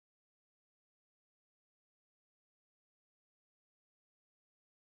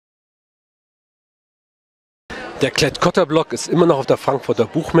Der Klett-Cotta-Blog ist immer noch auf der Frankfurter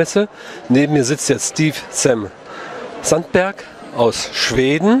Buchmesse. Neben mir sitzt jetzt Sem-Sandberg aus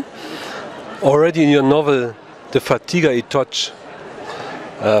Schweden. Already in your novel, The Fatiga I Touch,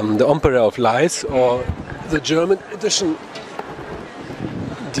 The Emperor of Lies, or the German edition,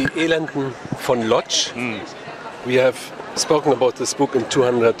 Die Elenden von Lodz. We have spoken about this book in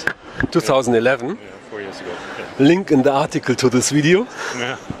 2011. Yeah, 4 years ago. Yeah. Link in the article to this video.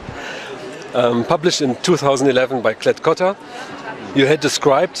 Yeah. Published in 2011 by Klett-Cotta. You had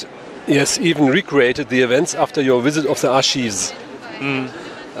described, yes, even recreated the events after your visit of the archives.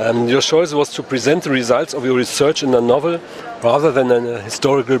 Your choice was to present the results of your research in a novel rather than in a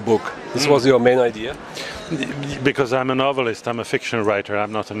historical book. This was your main idea? Because I'm a novelist, I'm a fiction writer,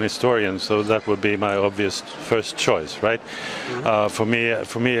 I'm not an historian, so that would be my obvious first choice, right? For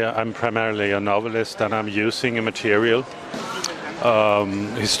me, I'm primarily a novelist, and I'm using a material,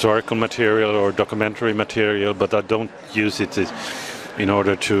 historical material or documentary material, but I don't use it in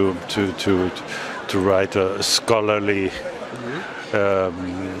order to write a scholarly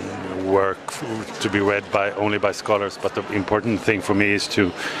work to be read only by scholars. But the important thing for me is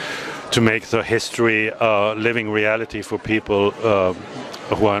to make the history a living reality for people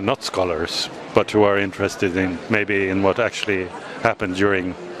who are not scholars, but who are interested in maybe what actually happened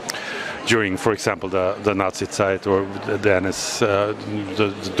during, for example, the Nazi Zeit or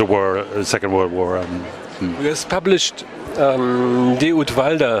the war, Second World War. You have published De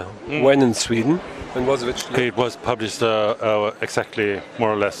Utvalda when in Sweden. When was it? It was published exactly,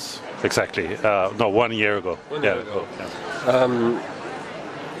 more or less, exactly, 1 year ago. 1 year ago. Yeah.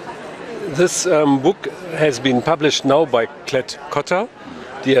 This book has been published now by Klett-Cotta,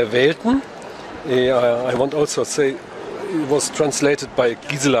 Die Erwählten. I want also say it was translated by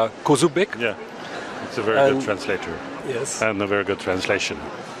Gisela Kozubek. Yeah, it's a very good translator. Yes. And a very good translation.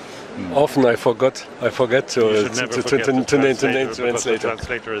 Often I forget to name the translator. The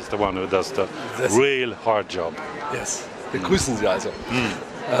translator is the one who does the real hard job. Yes. Begrüßen Sie also.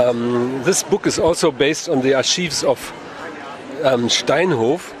 This book is also based on the archives of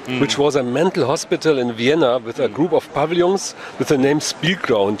Steinhof, which was a mental hospital in Vienna with a group of pavilions with the name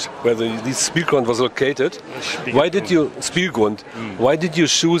Spielgrund, where this Spielgrund was located. Why did you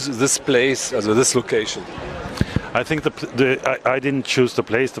choose this place, also this location? I think I didn't choose the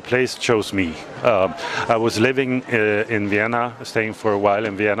place chose me. I was living in Vienna, staying for a while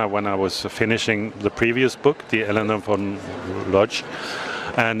in Vienna when I was finishing the previous book, Die Elenden von Lodz,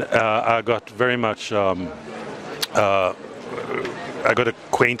 and I got very much I got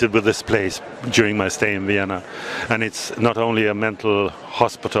acquainted with this place during my stay in Vienna, and it's not only a mental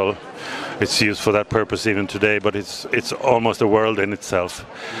hospital, it's used for that purpose even today, but it's almost a world in itself.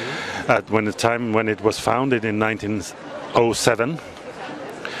 At the time when it was founded in 1907,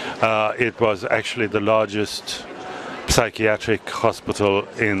 it was actually the largest psychiatric hospital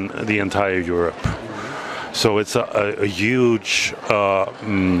in the entire Europe. So it's a huge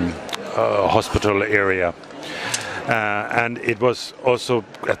hospital area. And it was also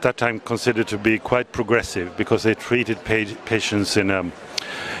at that time considered to be quite progressive because they treated patients in a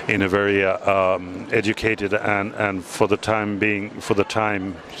very educated and for the time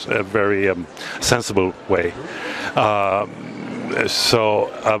a very sensible way. But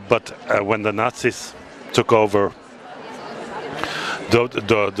when the Nazis took over,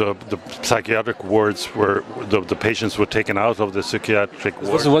 the psychiatric wards the patients were taken out of the psychiatric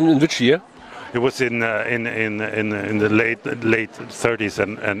ward. Was the one in which year? It was in the late 30s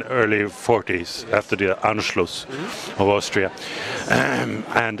and early 40s after the Anschluss of Austria, and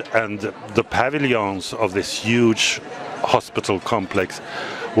the pavilions of this huge hospital complex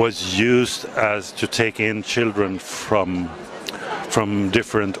was used as to take in children from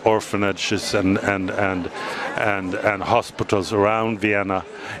different orphanages and hospitals around Vienna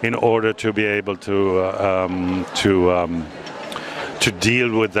in order to be able to deal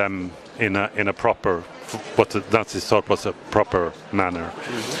with them in a proper, what the Nazis thought was a proper manner.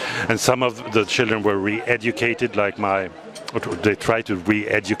 And some of the children were re-educated, they tried to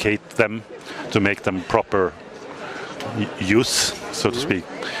re-educate them to make them proper use, so to speak,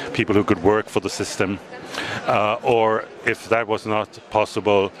 people who could work for the system. Or if that was not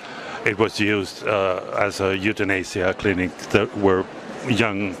possible, it was used as a euthanasia clinic where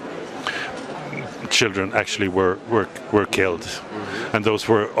young children actually were killed, and those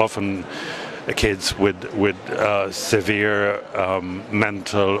were often kids with severe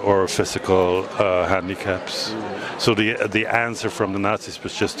mental or physical handicaps. So the answer from the Nazis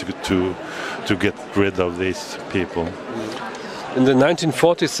was just to get rid of these people. In the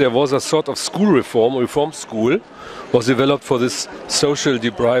 1940s there was a sort of school reform school was developed for this social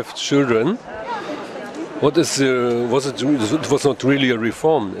deprived children. What is it was not really a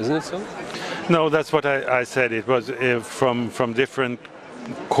reform, isn't it so? No, that's what I said. It was from different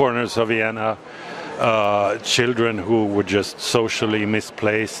corners of Vienna, children who were just socially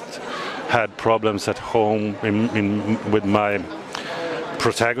misplaced, had problems at home. With my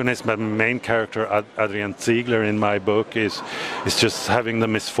protagonist, my main character, Adrian Ziegler, in my book, is just having the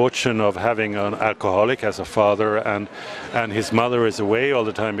misfortune of having an alcoholic as a father, and his mother is away all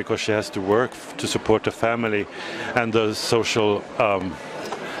the time because she has to work to support the family, and the social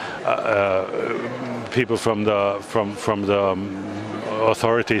people from the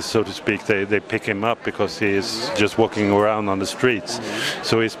authorities, so to speak, they pick him up because he is just walking around on the streets.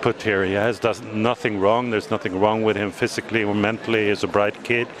 So he's put here. He does nothing wrong. There's nothing wrong with him physically or mentally. He's a bright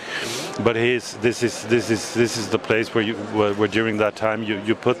kid, but this is the place where during that time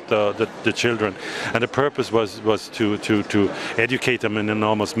you put the children, and the purpose was to educate them in an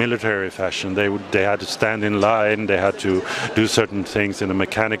almost military fashion. They had to stand in line. They had to do certain things in a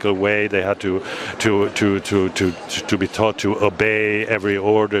mechanical way. They had to be taught to obey every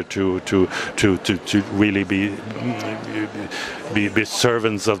order, to really be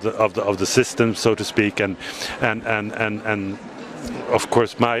servants of the system, so to speak, and of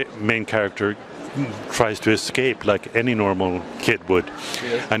course my main character tries to escape like any normal kid would.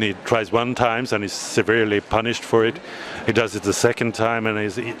 Yes. And he tries one time and he's severely punished for it. He does it the second time and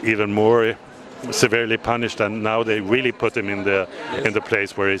he's even more severely punished, and now they really put him in the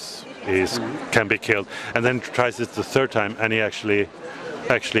place where he's can be killed, and then tries it the third time and he actually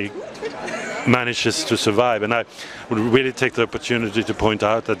manages to survive. And I would really take the opportunity to point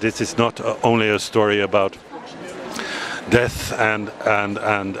out that this is not only a story about death and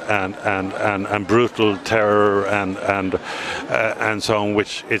brutal terror and so on,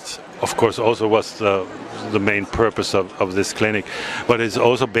 which it's of course also was the main purpose of this clinic, but it's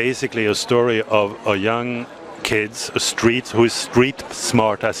also basically a story of a young kids, who is street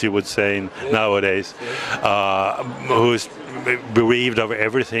smart, as you would say nowadays, who is bereaved of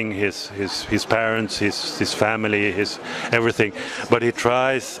everything, his parents, his family, his everything, but he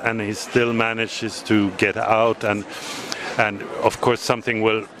tries and he still manages to get out, and of course something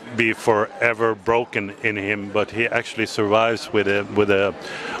will be forever broken in him, but he actually survives with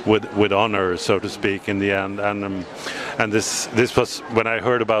honor, so to speak, in the end. And this was, when I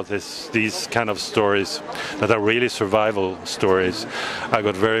heard about these kind of stories that are really survival stories, I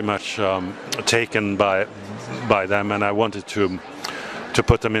got very much taken by them, and I wanted to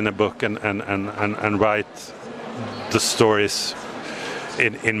put them in a book and write the stories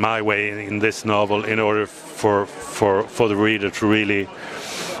in my way in this novel, in order for the reader to really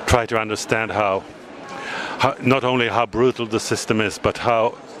try to understand how not only how brutal the system is, but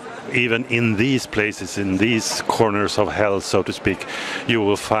how even in these places, in these corners of hell, so to speak, you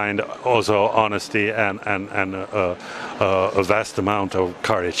will find also honesty and a vast amount of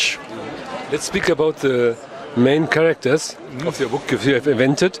courage. Let's speak about the main characters of your book you have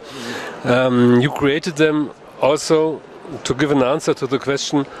invented. You created them also to give an answer to the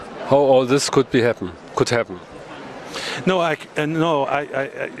question how all this could happen. No, I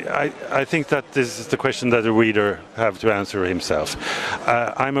think that this is the question that the reader have to answer himself.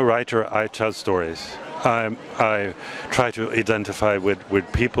 I'm a writer. I tell stories. I try to identify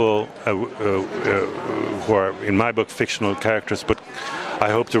with people who are, in my book, fictional characters, but I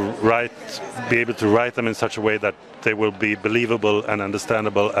hope to be able to write them in such a way that they will be believable and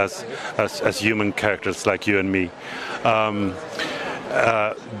understandable as human characters like you and me.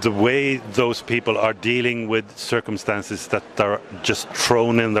 The way those people are dealing with circumstances that are just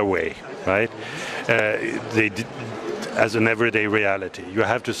thrown in their way, right? As an everyday reality, you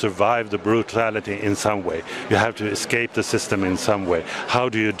have to survive the brutality in some way. You have to escape the system in some way. How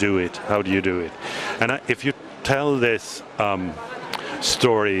do you do it? How do you do it? And if you tell these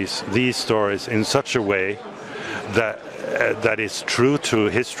stories in such a way that is true to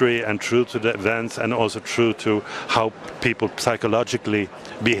history and true to the events, and also true to how people psychologically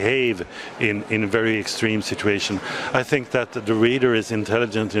behave in very extreme situations, I think that the reader is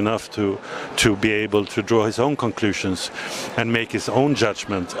intelligent enough to be able to draw his own conclusions and make his own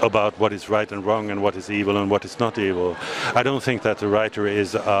judgment about what is right and wrong and what is evil and what is not evil. I don't think that the writer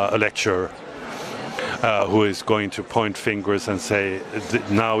is a lecturer who is going to point fingers and say,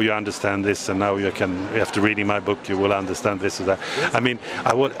 now you understand this, and now after reading my book you will understand this or that. I mean,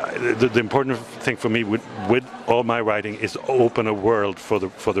 the important thing for me with all my writing is open a world for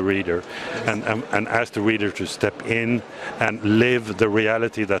the reader, and ask the reader to step in and live the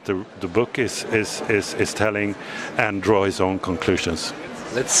reality that the book is telling, and draw his own conclusions.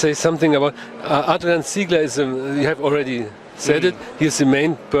 Let's say something about Adrian Ziegler. You have already said it. He's the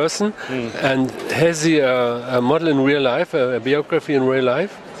main person, and has he a model in real life, a biography in real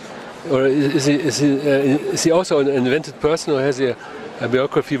life, or is he also an invented person, or has he a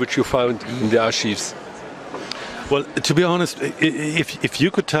biography which you found in the archives? Well, to be honest, if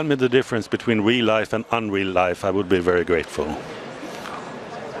you could tell me the difference between real life and unreal life, I would be very grateful.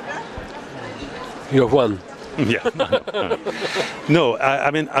 You have one. Yeah. No,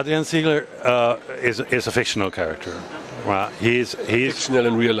 I mean, Adrian Ziegler is a fictional character. He's fictional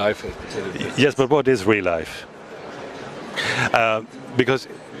in real life. Yes, but what is real life? Because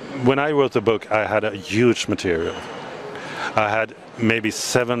when I wrote the book, I had a huge material. I had maybe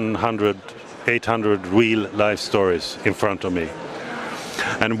 700, 800 real life stories in front of me.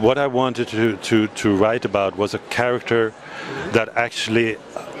 And what I wanted to write about was a character that actually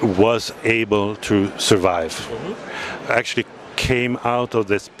was able to survive, actually came out of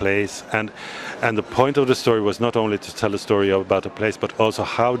this place, and the point of the story was not only to tell a story about a place, but also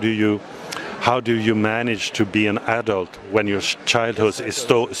how do you manage to be an adult when your childhood is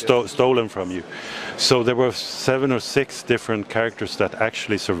stolen from you. So there were 7 or 6 different characters that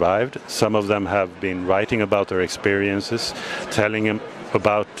actually survived. Some of them have been writing about their experiences, telling them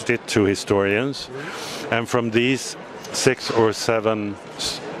about it to historians, and from these 6 or 7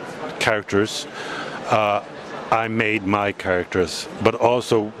 characters, I made my characters, but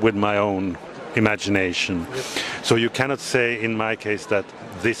also with my own imagination. So you cannot say in my case that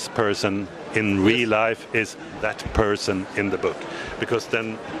this person in real life is that person in the book, because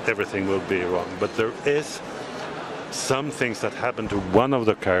then everything will be wrong. But there is some things that happened to one of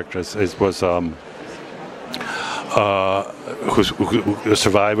the characters. It was a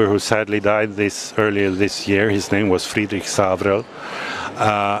survivor who sadly died earlier this year. His name was Friedrich Savrel.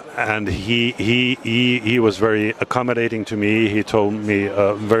 And he was very accommodating to me. He told me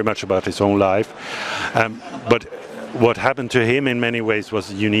very much about his own life. But what happened to him in many ways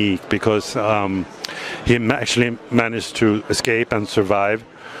was unique, because he actually managed to escape and survive.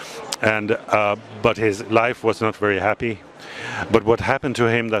 But his life was not very happy. But what happened to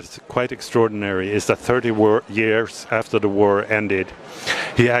him that's quite extraordinary is that 30 years after the war ended,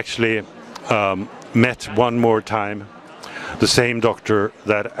 he actually met one more time the same doctor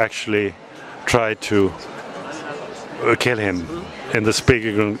that actually tried to kill him in the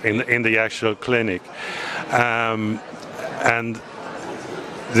Spiegel, in the actual clinic, and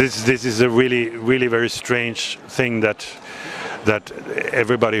this is a really very strange thing that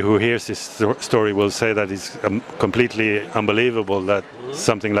everybody who hears this story will say that it's completely unbelievable that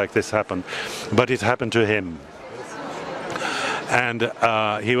something like this happened, but it happened to him, and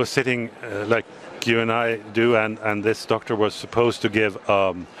he was sitting like you and I do, and this doctor was supposed to give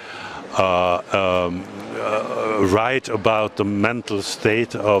write about the mental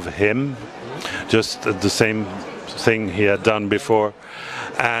state of him, just the same thing he had done before,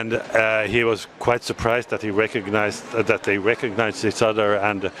 and he was quite surprised that they recognized each other,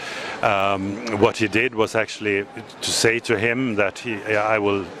 and what he did was actually to say to him that I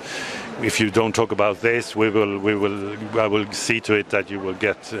will. If you don't talk about this, I will see to it that you will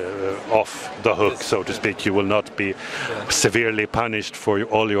get off the hook, so to speak. You will not be severely punished for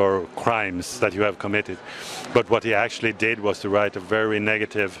all your crimes that you have committed. But what he actually did was to write a very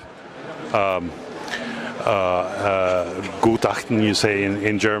negative Gutachten, you say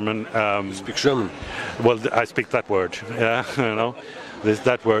in German. You speak German? Well, I speak that word. Yeah, you know.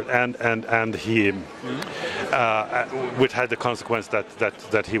 That word, and he, which had the consequence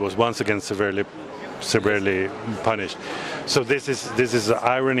that he was once again severely punished. So this is the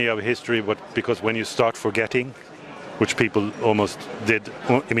irony of history, but because when you start forgetting, which people almost did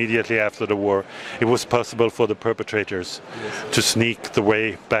immediately after the war, it was possible for the perpetrators to sneak the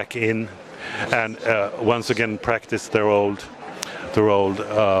way back in, and once again practice their old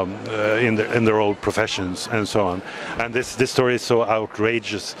in their old professions and so on. And this story is so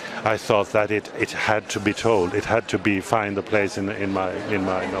outrageous. I thought that it had to be told. It had to find a place in my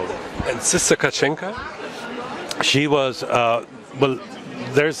novel. And Sister Katchenka? She was well.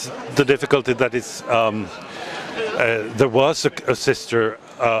 There's the difficulty that it's there was a sister,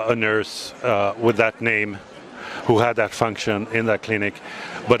 a nurse with that name, who had that function in that clinic,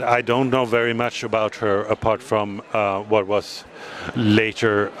 but I don't know very much about her apart from what was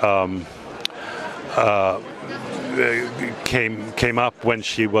later came up when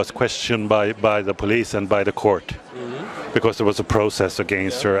she was questioned by the police and by the court, because there was a process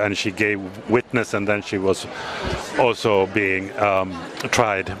against her, and she gave witness, and then she was also being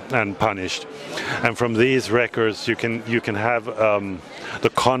tried and punished. And from these records, you can have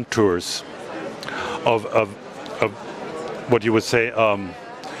the contours of what you would say a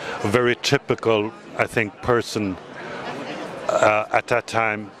very typical, I think, person at that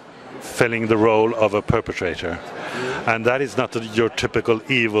time filling the role of a perpetrator. And that is not your typical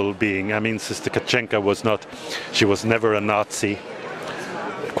evil being. I mean, Sister Katchenka she was never a Nazi.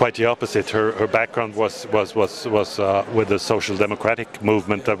 Quite the opposite. Her background was with the social democratic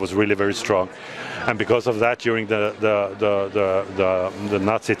movement that was really very strong, and because of that, during the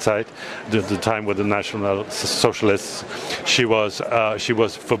Nazi Zeit, the time with the National Socialists, she was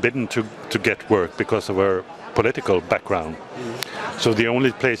forbidden to get work because of her political background. So the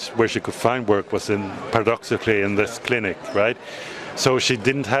only place where she could find work was paradoxically in this clinic, right? So she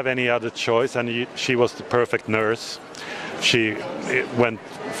didn't have any other choice, and she was the perfect nurse. She went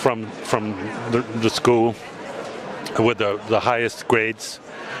from the school with the highest grades.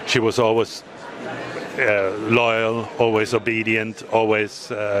 She was always loyal, always obedient,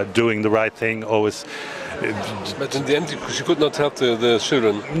 always doing the right thing, always. But in the end, she could not help the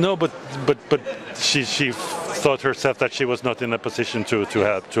children. No, but she thought herself that she was not in a position to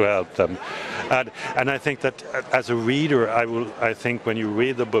help them, and I think that as a reader, I think when you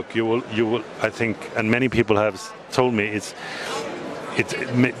read the book, you will I think, and many people have told me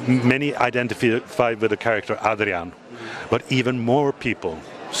many identify with the character Adrian, but even more people,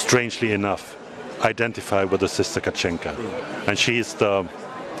 strangely enough, identify with the Sister Katchenka, and she's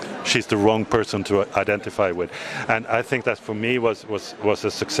the wrong person to identify with. And I think that for me was a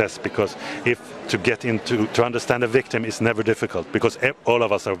success, because to understand a victim is never difficult, because all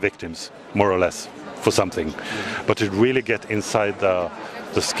of us are victims, more or less, for something. But to really get inside the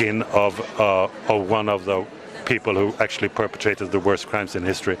skin of one of the people who actually perpetrated the worst crimes in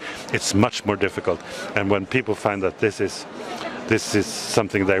history, it's much more difficult. And when people find that this is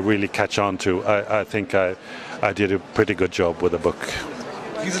something they really catch on to, I think I did a pretty good job with the book.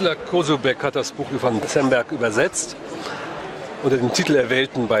 Gisela Kosobeck hat das Buch von Sem-Sandberg übersetzt, unter dem Titel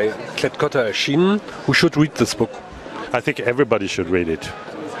Erwählten bei Klett-Cotta erschienen. Who should read this book? I think everybody should read it,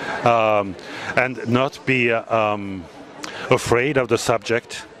 and not be afraid of the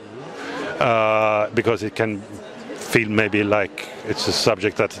subject, because it can feel maybe like it's a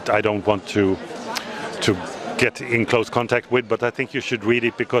subject that I don't want to get in close contact with. But I think you should read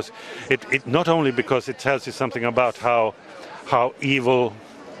it because it not only because it tells you something about how evil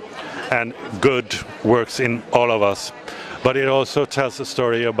and good works in all of us, but it also tells a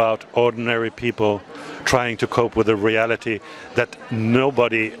story about ordinary people trying to cope with a reality that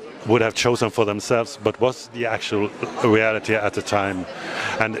nobody would have chosen for themselves, but was the actual reality at the time.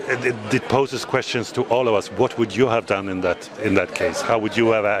 And it poses questions to all of us. What would you have done in that case? How would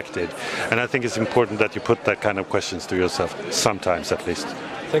you have acted? And I think it's important that you put that kind of questions to yourself, sometimes at least.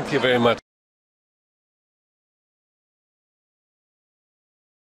 Thank you very much.